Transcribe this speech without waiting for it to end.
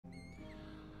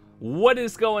What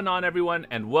is going on, everyone,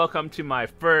 and welcome to my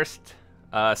first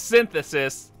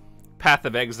Synthesis Path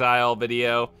of Exile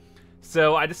video.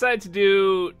 So I decided to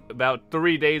do about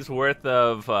 3 days worth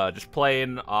of just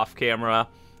playing off camera,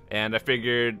 and I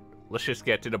figured let's just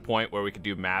get to the point where we could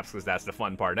do maps, because that's the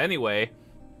fun part anyway.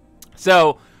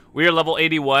 So we are level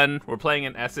 81. We're playing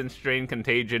an Essence Drain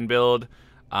Contagion build.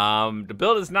 The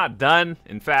build is not done.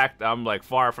 In fact, I'm like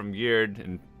far from geared,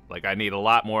 and like I need a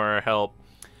lot more help.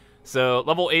 So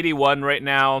level 81 right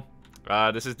now.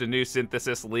 This is the new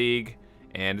Synthesis League,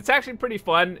 and it's actually pretty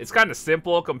fun. It's kind of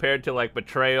simple compared to like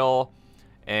Betrayal,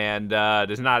 and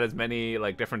there's not as many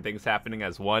like different things happening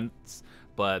as once,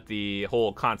 but the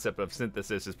whole concept of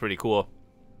synthesis is pretty cool,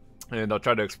 and I'll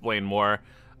try to explain more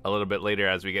a little bit later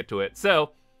as we get to it.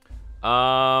 So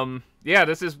yeah,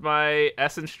 this is my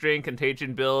Essence Drain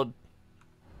Contagion build.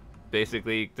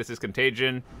 Basically, this is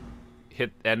Contagion.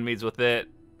 Hit enemies with it.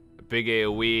 Big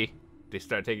AoE, they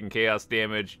start taking chaos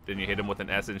damage, then you hit them with an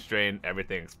Essence Drain,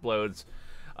 everything explodes.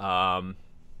 And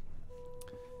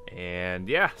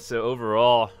yeah, so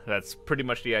overall, that's pretty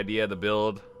much the idea of the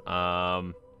build.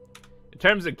 In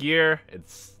terms of gear,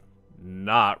 it's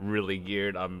not really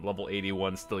geared. I'm level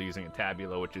 81, still using a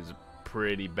Tabula, which is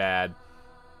pretty bad.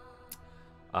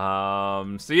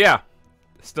 So yeah,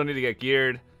 still need to get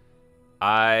geared.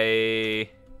 I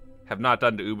have not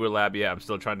done the Uber Lab yet. I'm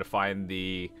still trying to find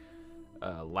the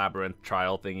labyrinth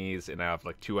trial thingies, and I have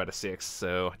like 2 out of 6,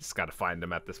 so I just gotta find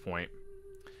them at this point.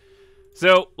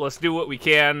 So let's do what we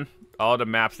can. All the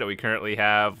maps that we currently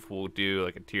have, we'll do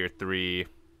like a tier 3.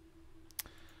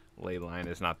 Ley line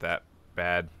is not that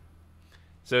bad.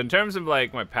 So in terms of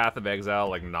like my Path of Exile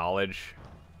like knowledge,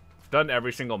 I've done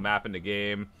every single map in the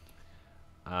game.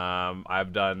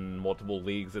 I've done multiple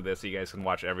leagues of this, so you guys can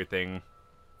watch everything.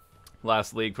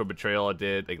 Last league for Betrayal, I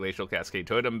did a Glacial Cascade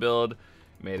Totem build.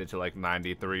 Made it to like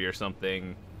 93 or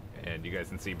something, and you guys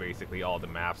can see basically all the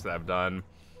maps that I've done.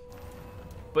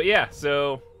 But yeah,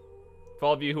 so for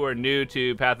all of you who are new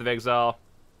to Path of Exile,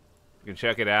 you can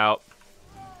check it out.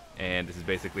 And this is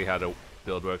basically how the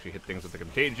build works. You hit things with the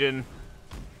Contagion,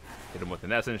 hit them with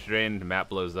an Essence Drain, the map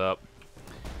blows up.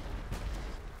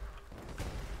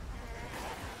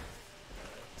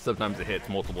 Sometimes it hits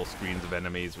multiple screens of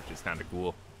enemies, which is kind of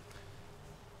cool.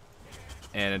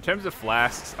 And in terms of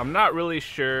flasks, I'm not really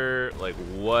sure like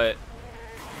what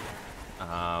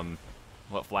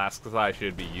flasks I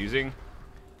should be using.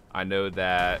 I know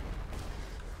that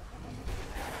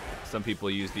some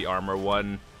people use the armor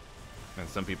one, and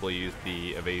some people use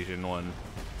the evasion one.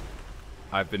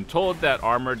 I've been told that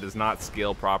armor does not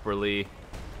scale properly,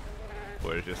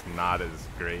 or it's just not as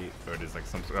great, or there's like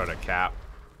some sort of cap,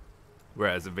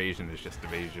 whereas evasion is just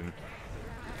evasion.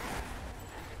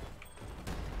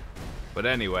 But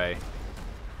anyway,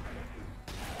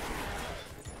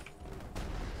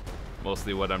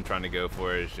 mostly what I'm trying to go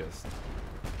for is just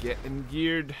getting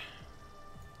geared.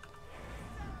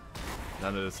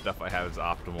 None of the stuff I have is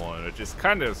optimal, and it's just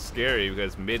kind of scary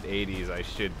because mid-80s I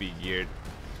should be geared.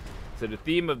 So the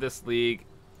theme of this league,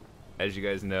 as you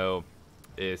guys know,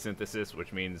 is synthesis,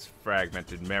 which means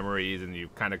fragmented memories, and you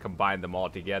kind of combine them all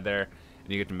together,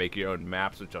 and you get to make your own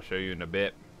maps, which I'll show you in a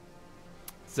bit.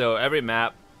 So every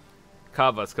map,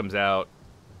 Kavas comes out,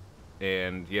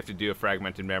 and you have to do a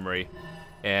fragmented memory.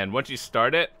 And once you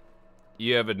start it,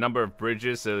 you have a number of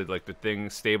bridges, so like the thing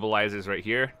stabilizes right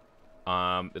here.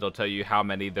 It'll tell you how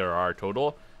many there are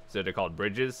total, so they're called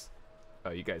bridges.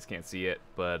 You guys can't see it,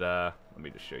 but let me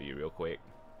just show you real quick.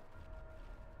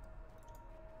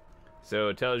 So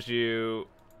it tells you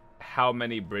how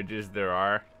many bridges there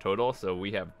are total, so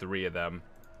we have 3 of them,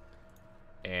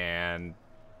 and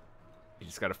you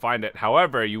just gotta find it.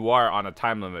 However, you are on a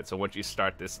time limit, so once you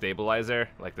start this stabilizer,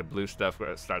 like the blue stuff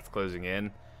starts closing in,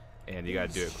 and you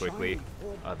gotta do it quickly,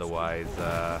 otherwise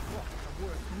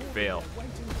fail.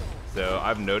 So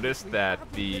I've noticed that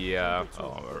the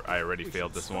oh, I already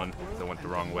failed this one because I went the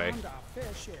wrong way.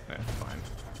 Fine.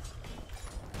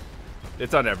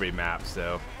 It's on every map,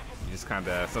 so you just kind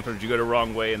of, sometimes you go the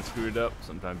wrong way and screw it up,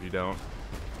 sometimes you don't.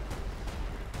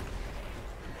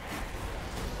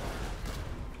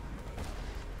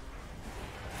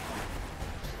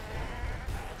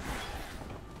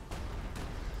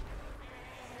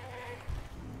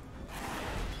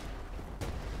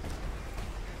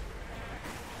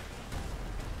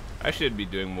 I should be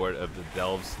doing more of the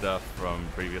delve stuff from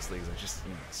previous leagues. I just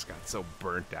got so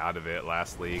burnt out of it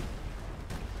last league.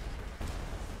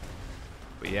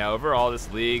 But yeah, overall this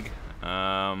league,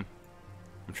 I'm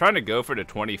trying to go for the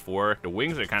 24. The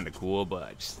wings are kind of cool, but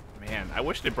I just, man, I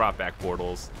wish they brought back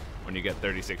portals when you get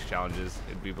 36 challenges.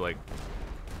 It'd be like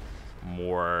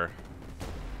more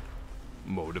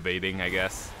motivating, I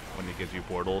guess, when it gives you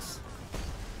portals.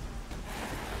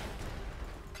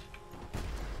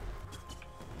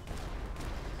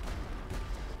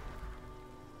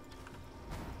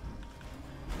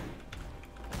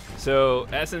 So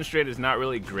Essence Drain is not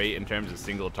really great in terms of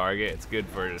single target. It's good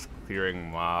for just clearing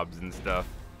mobs and stuff.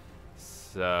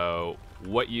 So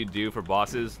what you do for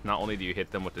bosses, not only do you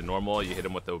hit them with the normal, you hit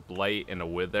them with a blight and a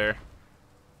wither.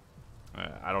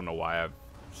 I don't know why I've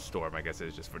storm. I guess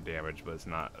it's just for damage, but it's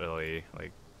not really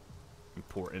like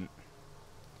important.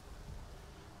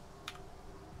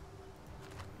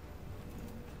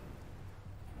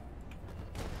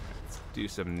 Do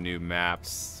some new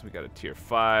maps. We got a tier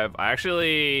 5. I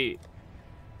actually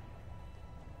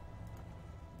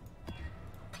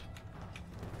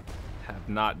have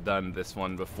not done this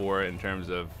one before in terms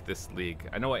of this league.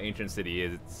 I know what Ancient City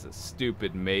is. It's a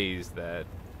stupid maze that,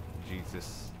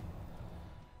 Jesus.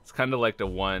 It's kind of like the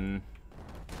one,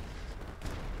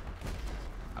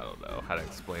 I don't know how to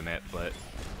explain it, but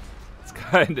it's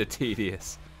kind of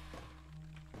tedious.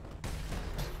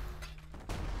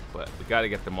 But we got to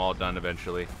get them all done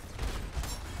eventually.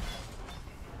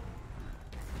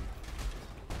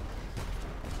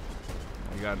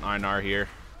 We got an Einar here.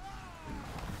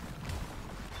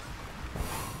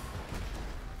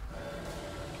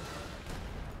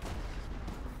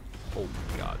 Oh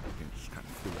my god, we can just kind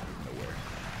of flew out of nowhere.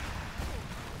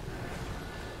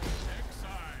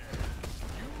 Exile!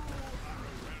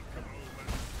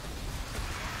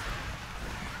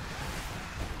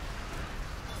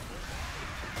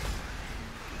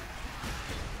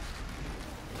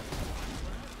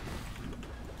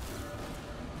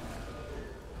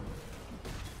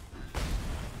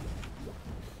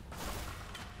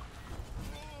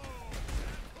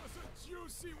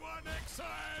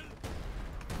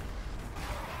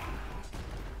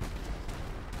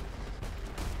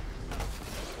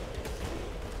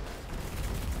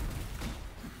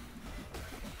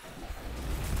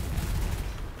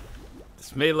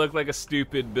 This may look like a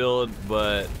stupid build,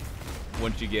 but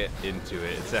once you get into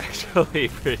it, it's actually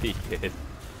pretty good.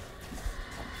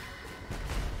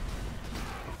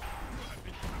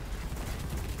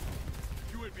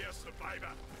 You will be a survivor.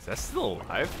 Is that still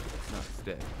alive? No, it's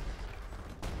dead.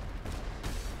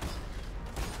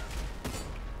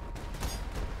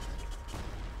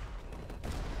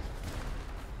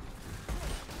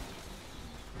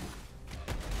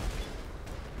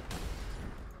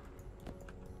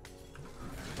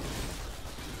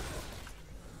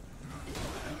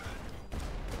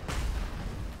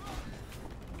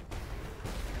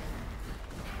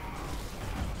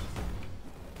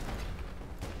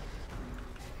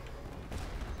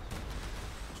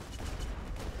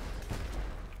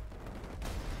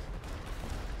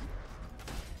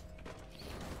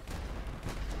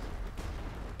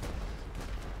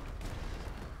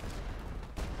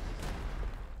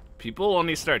 People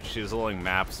only start chiseling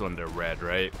maps when they're red,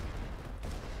 right?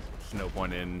 There's no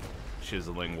point in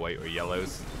chiseling white or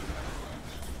yellows.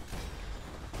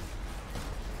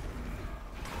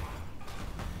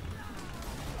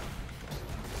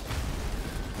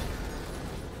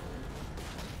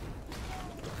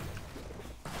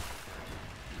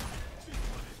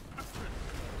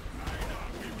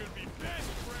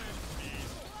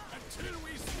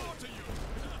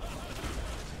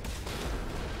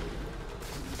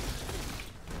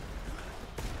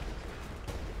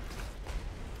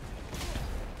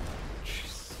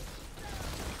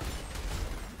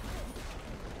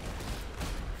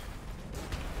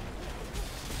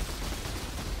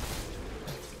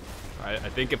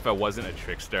 I think if I wasn't a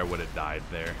trickster, I would have died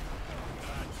there.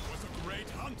 That was a great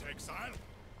hunt, Exile.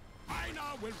 I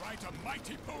now will write a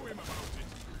mighty poem about it.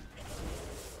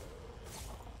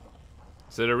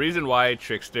 So the reason why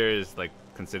trickster is like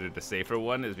considered the safer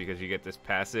one is because you get this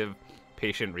passive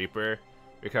Patient Reaper,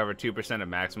 recover 2% of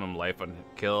maximum life on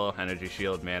kill, energy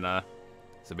shield, mana.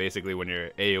 So basically when you're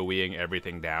AoEing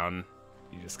everything down,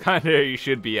 you just you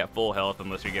should be at full health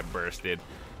unless you get bursted.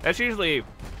 That's usually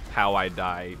how I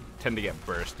die. Tend to get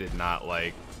bursted, not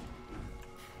like,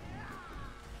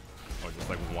 or just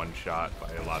like one shot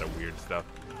by a lot of weird stuff.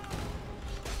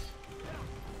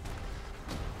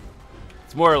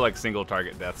 It's more like single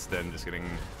target deaths than just getting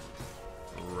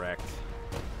wrecked.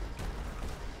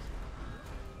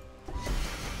 I've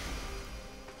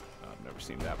never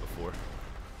seen that before.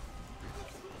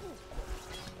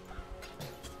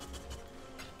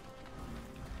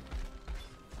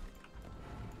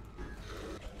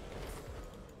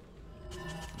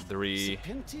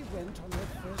 Pinty went on her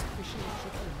first fishing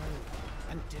trip alone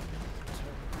and did not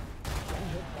return. When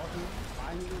her body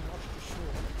finally washed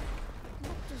ashore,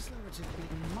 not as though it had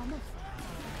been mummified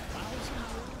for 1,000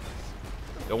 years.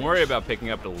 Don't worry about picking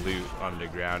up the loot on the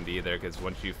ground either, because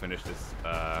once you finish this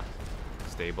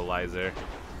stabilizer,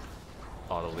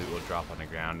 all the loot will drop on the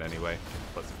ground anyway.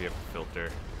 Plus, if you have a filter,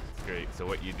 it's great. So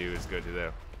what you do is go to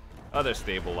the other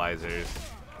stabilizers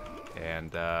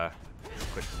and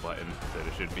click the button. So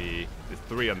there should be, there's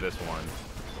 3 on this one.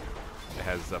 It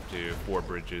has up to 4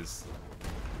 bridges.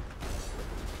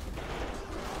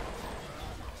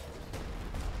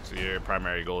 So your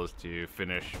primary goal is to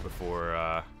finish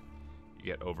before you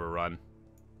get overrun.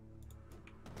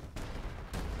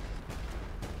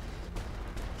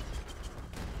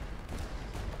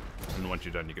 And once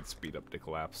you're done, you can speed up the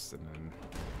collapse and then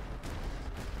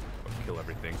kill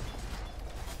everything.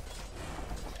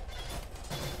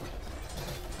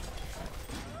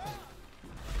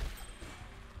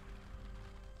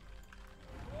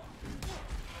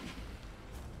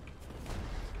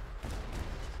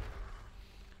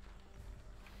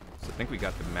 So I think we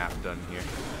got the map done here.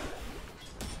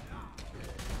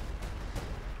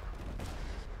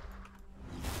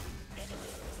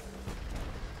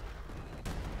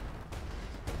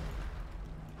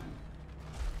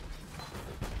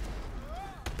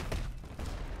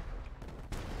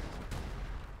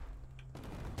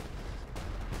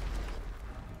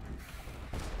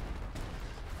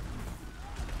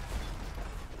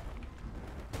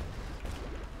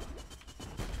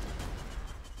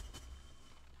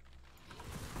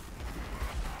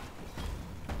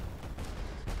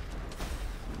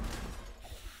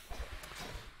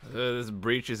 This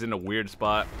breach is in a weird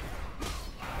spot.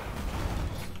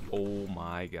 Oh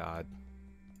my god.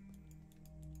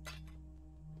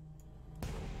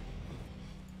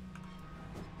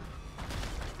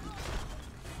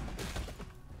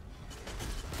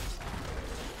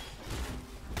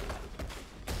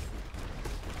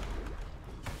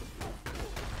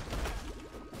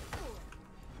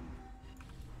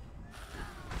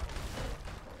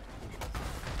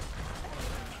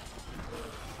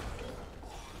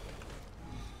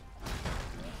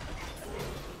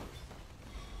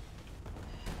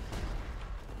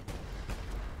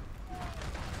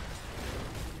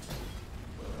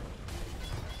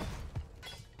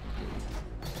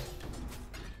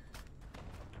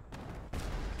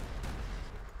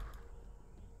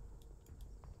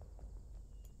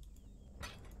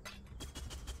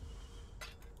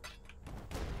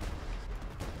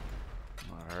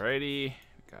 Alrighty,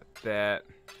 got that.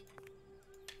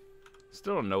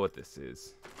 Still don't know what this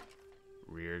is.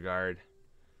 Rear guard.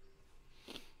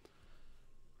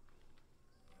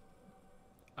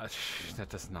 That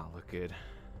does not look good.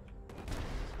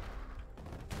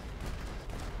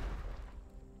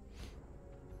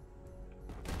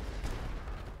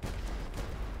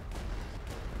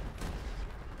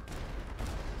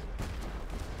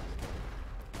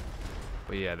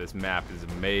 But yeah, this map is a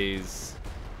maze.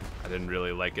 I didn't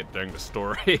really like it during the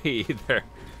story either.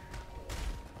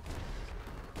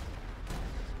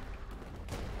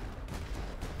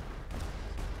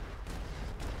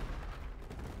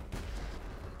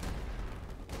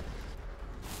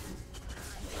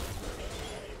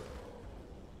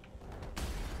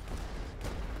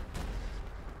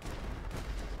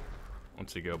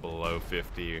 Once you go below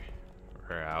 50,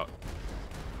 we're out.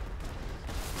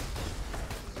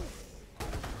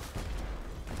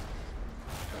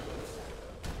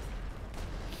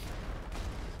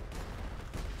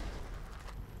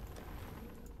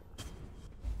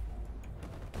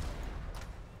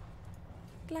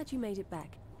 Glad you made it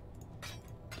back.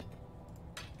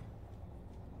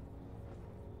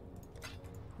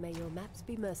 May your maps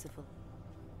be merciful.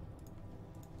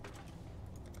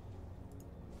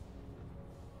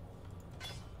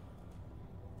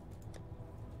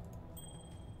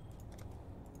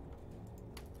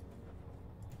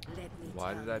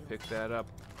 Why did I pick that up?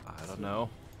 I don't know.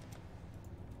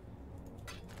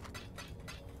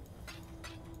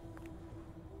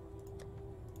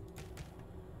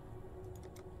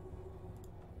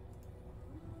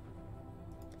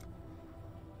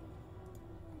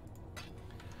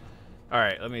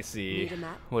 Alright, let me see.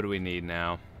 What do we need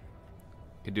now?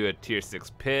 Could do a tier 6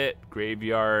 pit,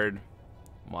 graveyard,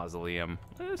 mausoleum.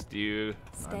 Let's do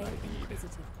Stay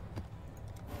inquisitive.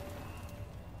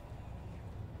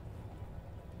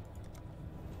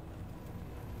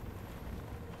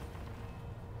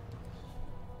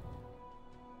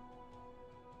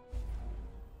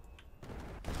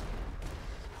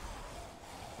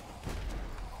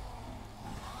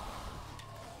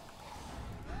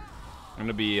 I'm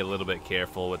gonna be a little bit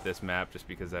careful with this map just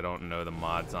because I don't know the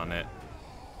mods on it.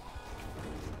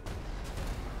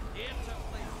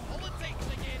 Oh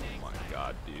my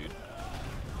god, dude.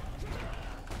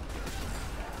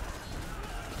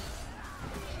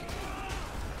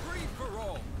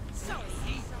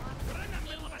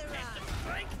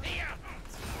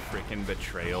 freaking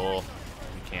betrayal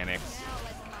mechanics.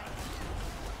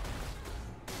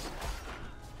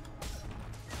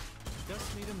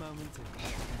 Just need a moment to.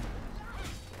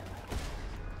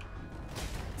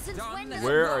 Since when does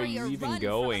Where a are warrior you even run from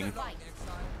going? a fight?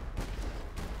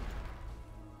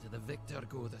 To the victor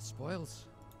go the spoils.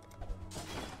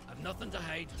 I've nothing to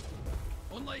hide.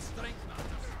 Only strength matters.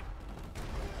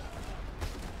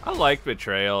 I like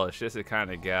betrayal. It's just it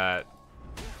kind of got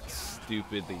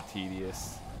stupidly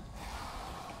tedious.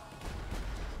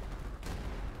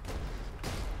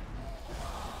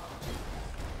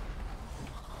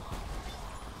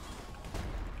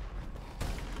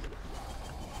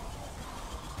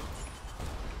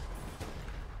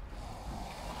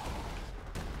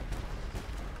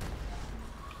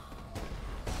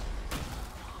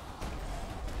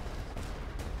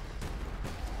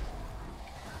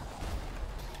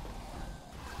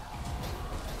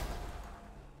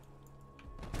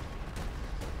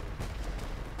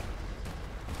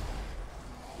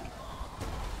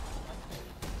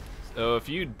 So if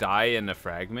you die in a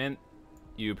fragment,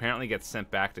 you apparently get sent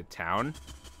back to town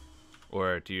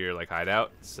or to your like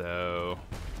hideout. So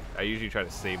I usually try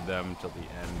to save them till the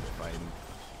end if I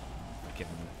can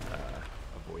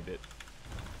avoid it.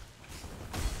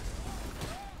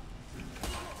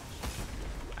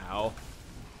 Ow.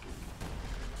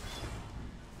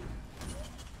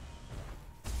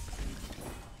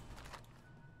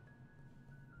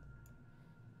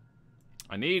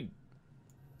 I need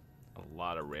a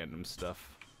lot of random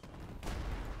stuff.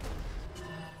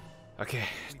 Okay,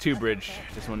 2 bridge.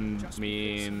 This one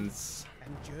means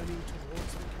And journey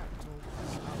towards the capital,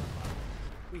 Islamabad.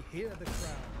 We hear the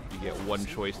crowd. you get one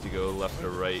choice to go left or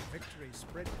right. Victory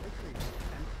spread quickly,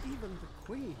 and even the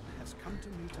Queen has come to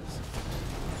meet us.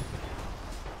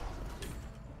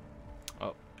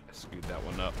 Oh, I screwed that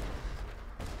one up.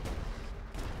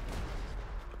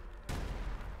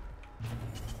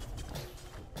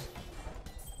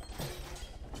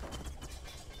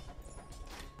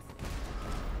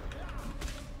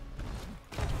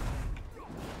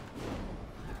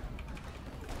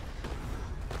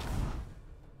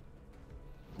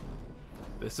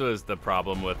 This was the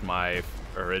problem with my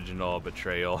original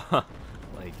betrayal.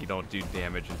 Like, you don't do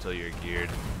damage until you're geared,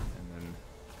 and then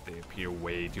they appear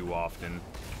way too often.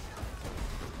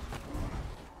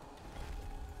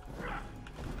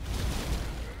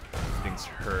 Things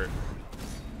hurt.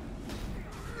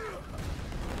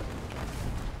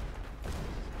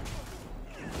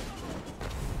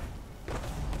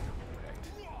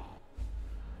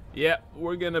 Yep,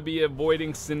 we're gonna be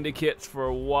avoiding syndicates for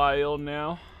a while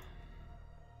now.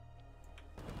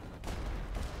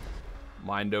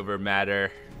 Mind over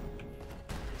matter.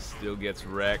 Still gets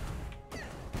wrecked.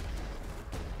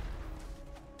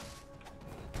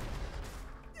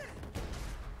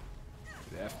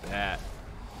 F that.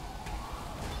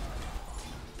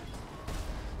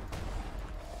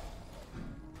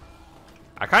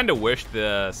 I kind of wish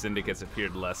the syndicates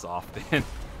appeared less often.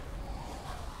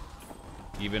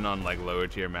 Even on like lower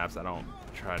tier maps, I don't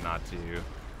try not to. Just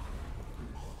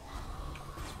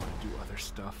want to do other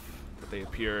stuff, but they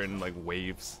appear in like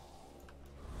waves.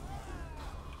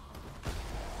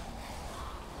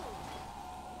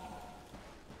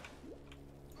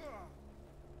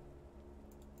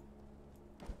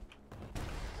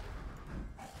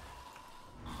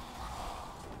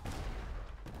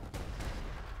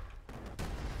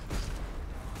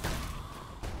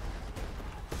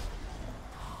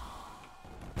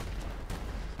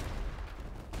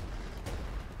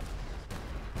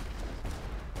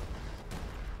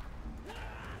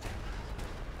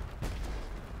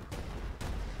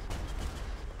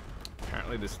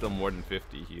 Apparently there's still more than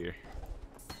 50 here.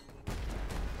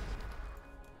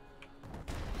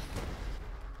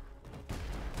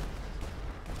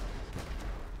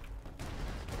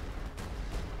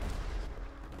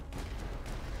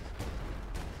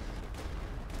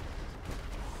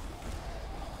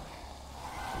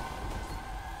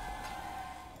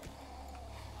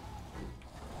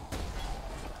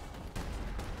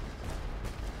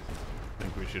 I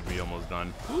think we should be almost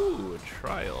done. Ooh, a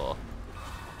trial.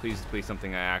 Please be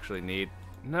something I actually need.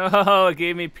 No, it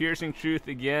gave me piercing truth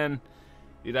again.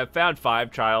 Dude, I've found 5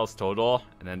 trials total,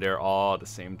 and then they're all the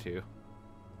same too.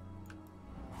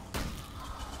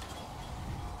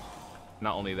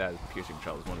 Not only that, piercing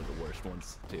trial is one of the worst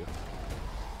ones too.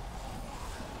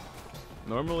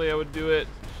 Normally I would do it.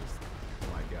 It's just, oh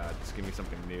my god, just give me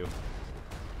something new.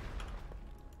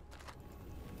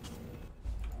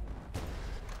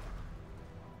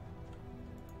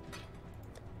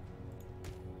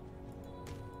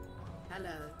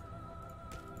 Hello.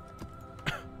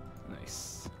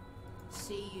 Nice.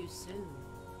 See you soon.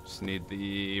 Just need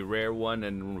the rare one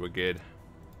and we're good.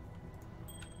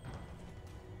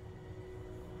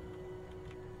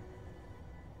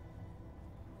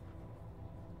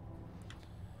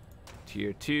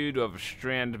 Tier 2, do I have a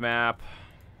strand map?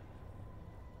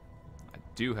 I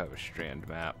do have a strand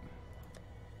map.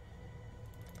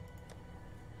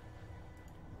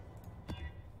 I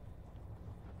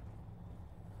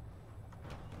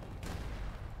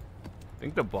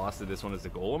think the boss of this one is the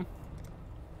golem.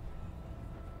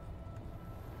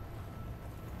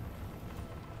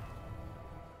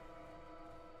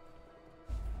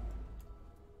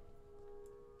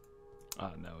 Oh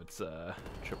no, it's a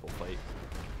triple fight.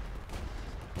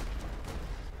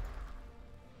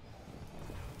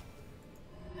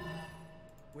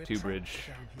 We're Two trapped bridge.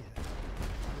 down here.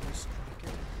 While we strike it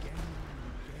again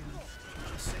and again,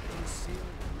 the second seal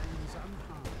remains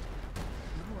unharmed.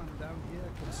 No one down here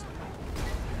can stop it.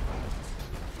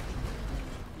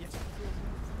 Yet I feel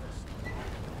no thirst.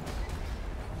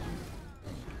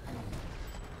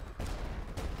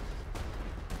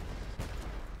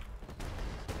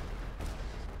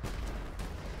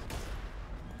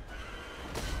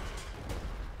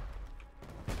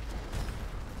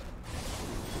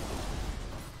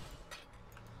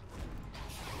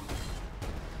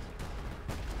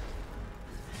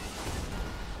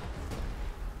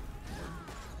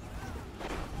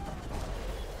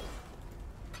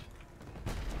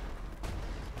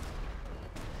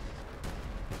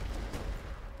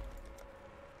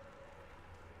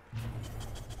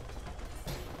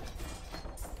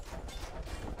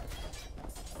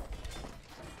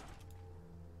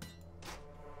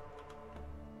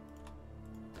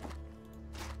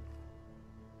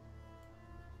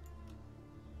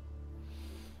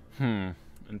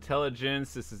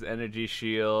 Intelligence, this is energy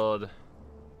shield.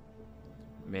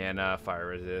 Mana, fire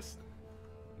resist.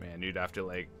 Man, you'd have to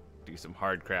like do some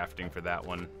hard crafting for that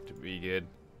one to be good.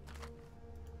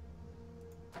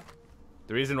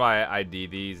 The reason why I ID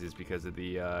these is because of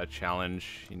the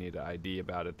challenge. You need to ID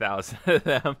about 1,000 of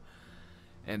them.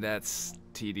 And that's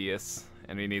tedious.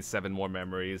 And we need 7 more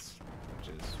memories, which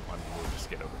is one we'll just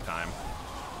get over time.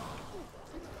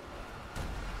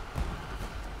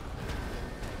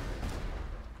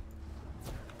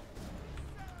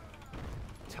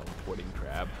 Teleporting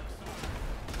crab.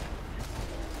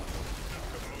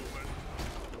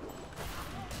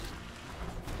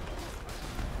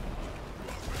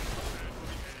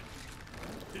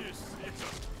 This is a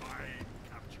fine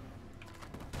capture.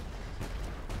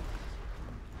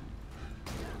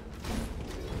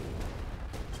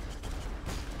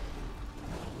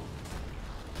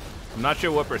 I'm not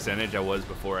sure what percentage I was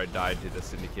before I died to the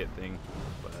syndicate thing,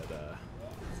 but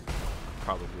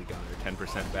probably got her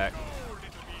 10% back.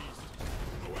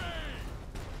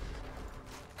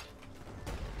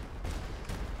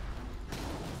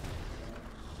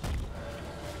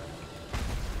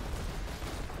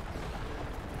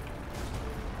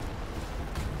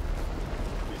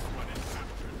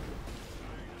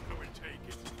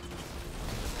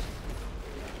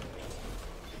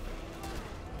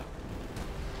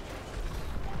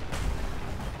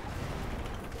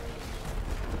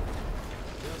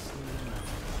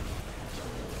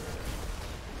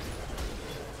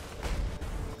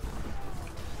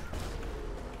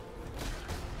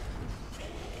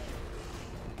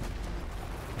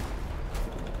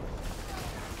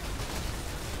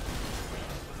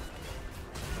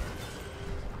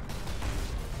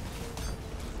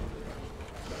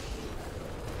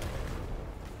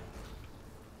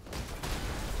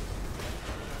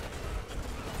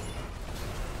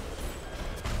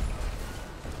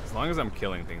 As long as I'm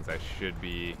killing things, I should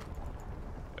be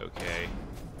okay.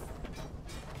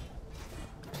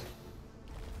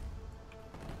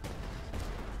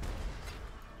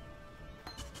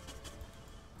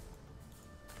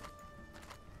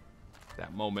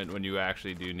 That moment when you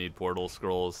actually do need portal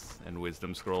scrolls and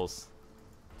wisdom scrolls.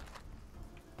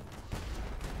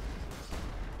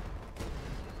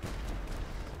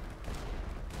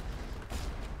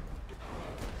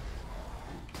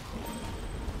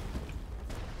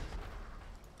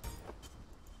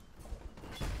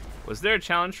 Was there a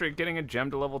challenge for getting a gem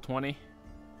to level 20?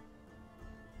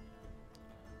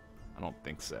 I don't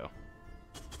think so.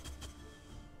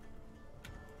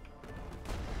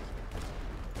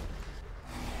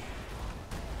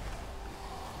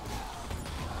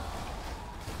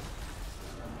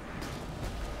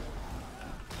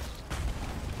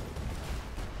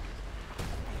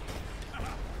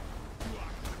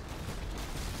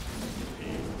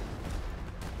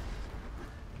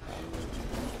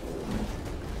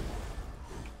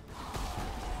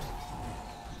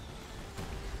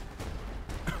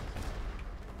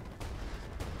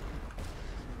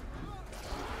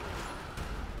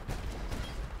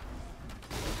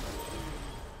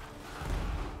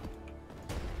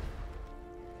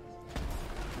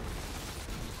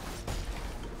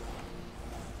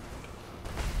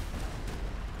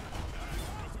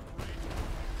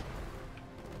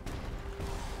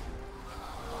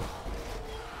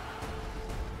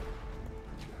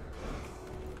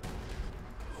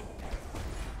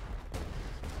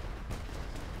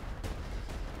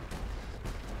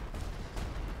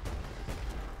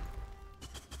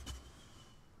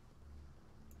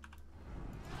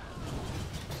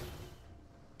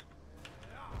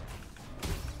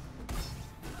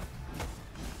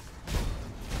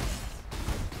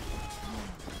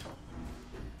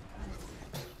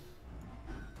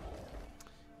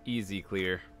 easy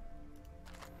clear.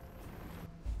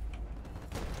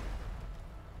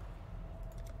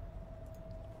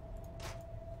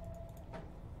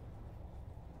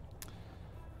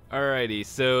 Alrighty,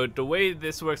 so the way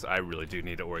this works, I really do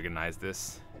need to organize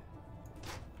this.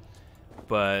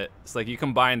 But it's like you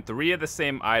combine 3 of the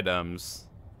same items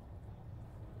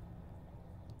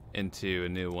into a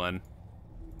new one.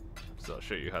 So I'll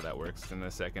show you how that works in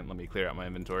a second. Let me clear out my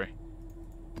inventory.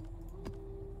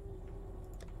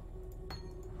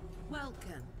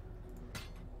 Welcome.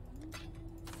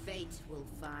 Fate will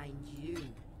find you.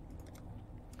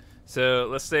 So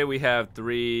let's say we have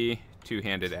 3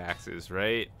 two-handed axes,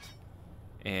 right?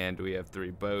 And we have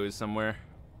 3 bows somewhere.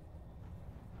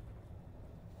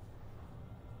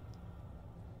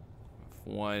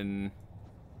 One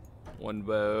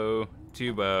bow,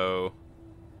 2 bow,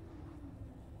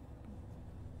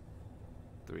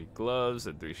 3 gloves,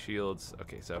 and 3 shields.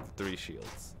 Okay, so I have 3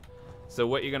 shields. So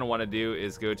what you're gonna want to do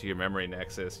is go to your memory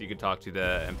nexus. You can talk to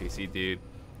the NPC dude.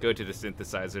 Go to the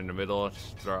synthesizer in the middle,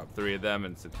 just throw up 3 of them,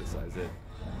 and synthesize it.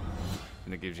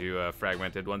 And it gives you a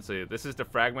fragmented one. So this is the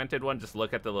fragmented one. Just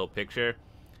look at the little picture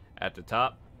at the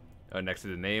top, next to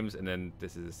the names, and then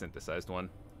this is a synthesized one.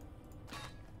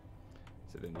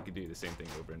 So then you can do the same thing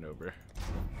over and over.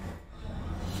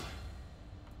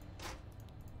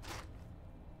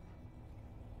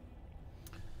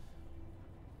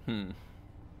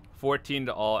 14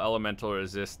 to all elemental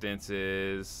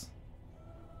resistances.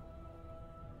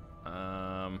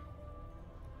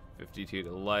 52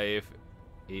 to life.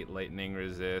 8 lightning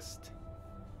resist.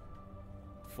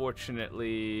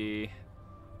 Fortunately,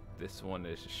 this one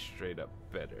is straight up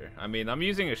better. I mean, I'm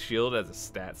using a shield as a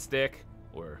stat stick,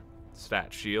 or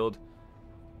stat shield.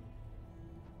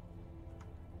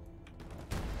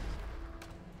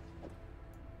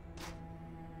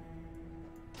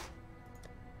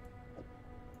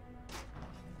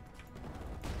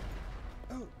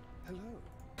 Oh, hello.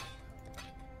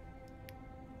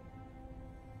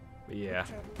 But yeah.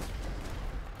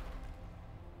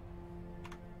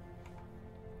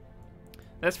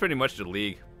 That's pretty much the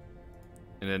league.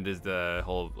 And then there's the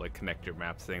whole like connect your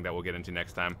maps thing that we'll get into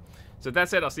next time. So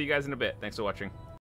that's it. I'll see you guys in a bit. Thanks for watching.